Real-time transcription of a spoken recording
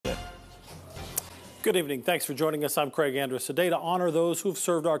Good evening. Thanks for joining us. I'm Craig Andrus. Today to honor those who've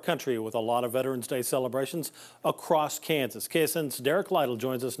served our country with a lot of Veterans Day celebrations across Kansas. KSN's Derek Lytle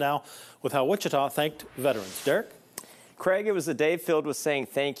joins us now with how Wichita thanked veterans. Derek? Craig, it was a day filled with saying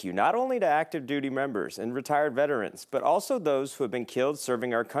thank you, not only to active duty members and retired veterans, but also those who have been killed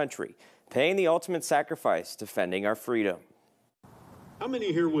serving our country, paying the ultimate sacrifice, defending our freedom. How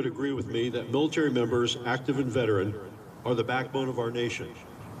many here would agree with me that military members, active and veteran, are the backbone of our nation?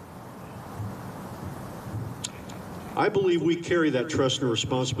 I believe we carry that trust and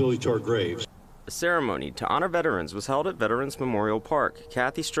responsibility to our graves. A ceremony to honor veterans was held at Veterans Memorial Park.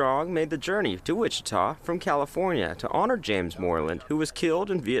 Kathy Strong made the journey to Wichita from California to honor James Moreland, who was killed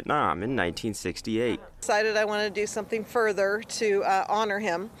in Vietnam in 1968. Decided I wanted to do something further to honor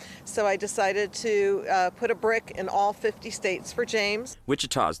him, so I decided to put a brick in all 50 states for James.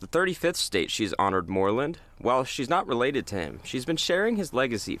 Wichita is the 35th state she's honored Moreland. While she's not related to him, she's been sharing his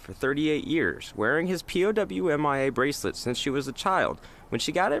legacy for 38 years, wearing his POW MIA bracelet since she was a child, when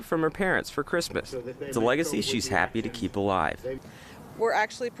she got it from her parents for Christmas. It's a legacy she's happy to keep alive. We're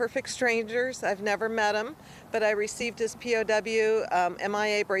actually perfect strangers. I've never met him, but I received his POW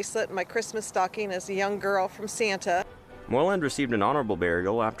MIA bracelet in my Christmas stocking as a young girl from Santa. Moreland received an honorable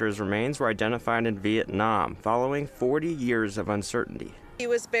burial after his remains were identified in Vietnam, following 40 years of uncertainty. He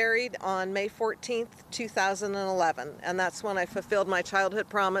was buried on May 14th, 2011, and that's when I fulfilled my childhood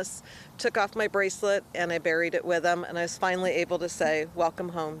promise, took off my bracelet, and I buried it with him, and I was finally able to say, "Welcome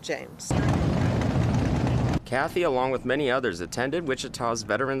home, James." Kathy, along with many others, attended Wichita's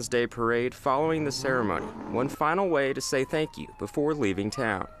Veterans Day Parade following the ceremony, one final way to say thank you before leaving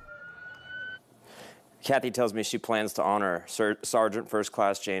town. Kathy tells me she plans to honor Sergeant First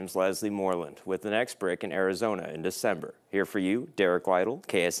Class James Leslie Moreland with the next brick in Arizona in December. Here for you, Derek Lytle,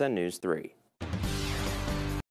 KSN News 3.